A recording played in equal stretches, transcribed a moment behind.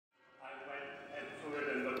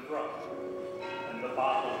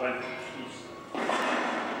life is peaceful,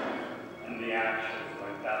 and the actions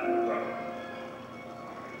like that of brother.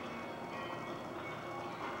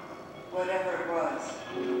 Whatever it was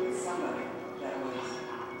somebody that was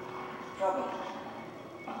troubled.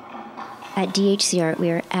 At DHC Art, we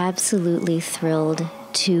are absolutely thrilled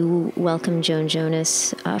to welcome Joan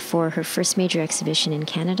Jonas for her first major exhibition in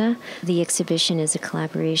Canada. The exhibition is a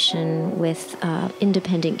collaboration with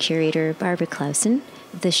independent curator Barbara Clausen.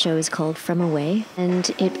 The show is called From Away, and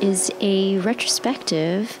it is a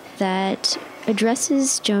retrospective that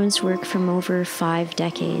addresses Joan's work from over 5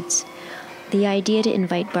 decades. The idea to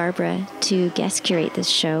invite Barbara to guest curate this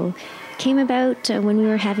show came about when we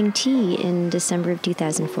were having tea in December of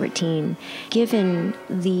 2014. Given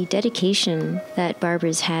the dedication that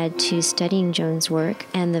Barbara's had to studying Joan's work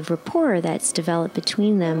and the rapport that's developed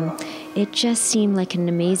between them, it just seemed like an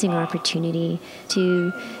amazing opportunity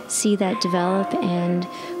to see that develop, and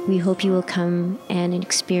we hope you will come and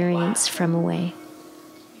experience From Away.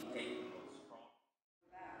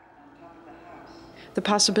 The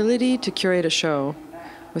possibility to curate a show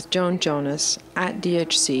with Joan Jonas at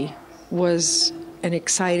DHC was an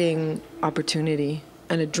exciting opportunity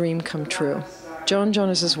and a dream come true. Joan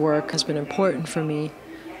Jonas's work has been important for me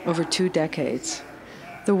over 2 decades.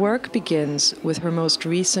 The work begins with her most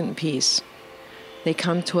recent piece, They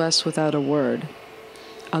Come to Us Without a Word,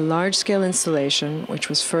 a large-scale installation which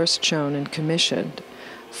was first shown and commissioned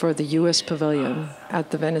for the US Pavilion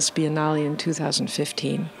at the Venice Biennale in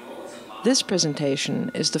 2015. This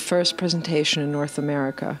presentation is the first presentation in North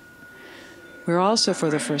America. We're also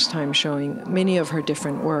for the first time showing many of her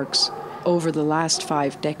different works over the last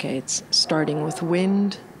 5 decades, starting with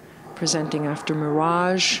Wind, presenting after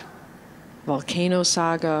Mirage, Volcano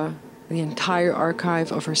Saga, the entire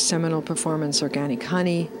archive of her seminal performance Organic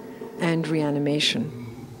Honey, and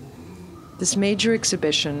Reanimation. This major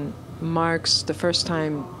exhibition marks the first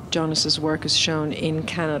time Jonas's work is shown in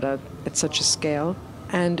Canada at such a scale,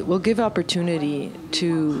 and will give opportunity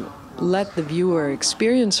to let the viewer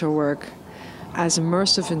experience her work as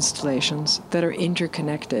immersive installations that are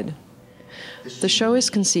interconnected. The show is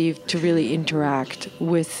conceived to really interact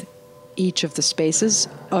with each of the spaces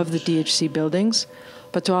of the DHC buildings,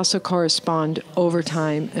 but to also correspond over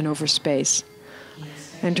time and over space.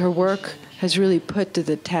 And her work has really put to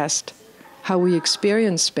the test how we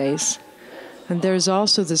experience space. And there's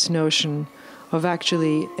also this notion of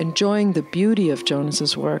actually enjoying the beauty of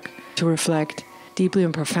Jonas's work to reflect deeply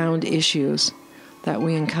and profound issues that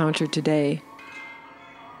we encounter today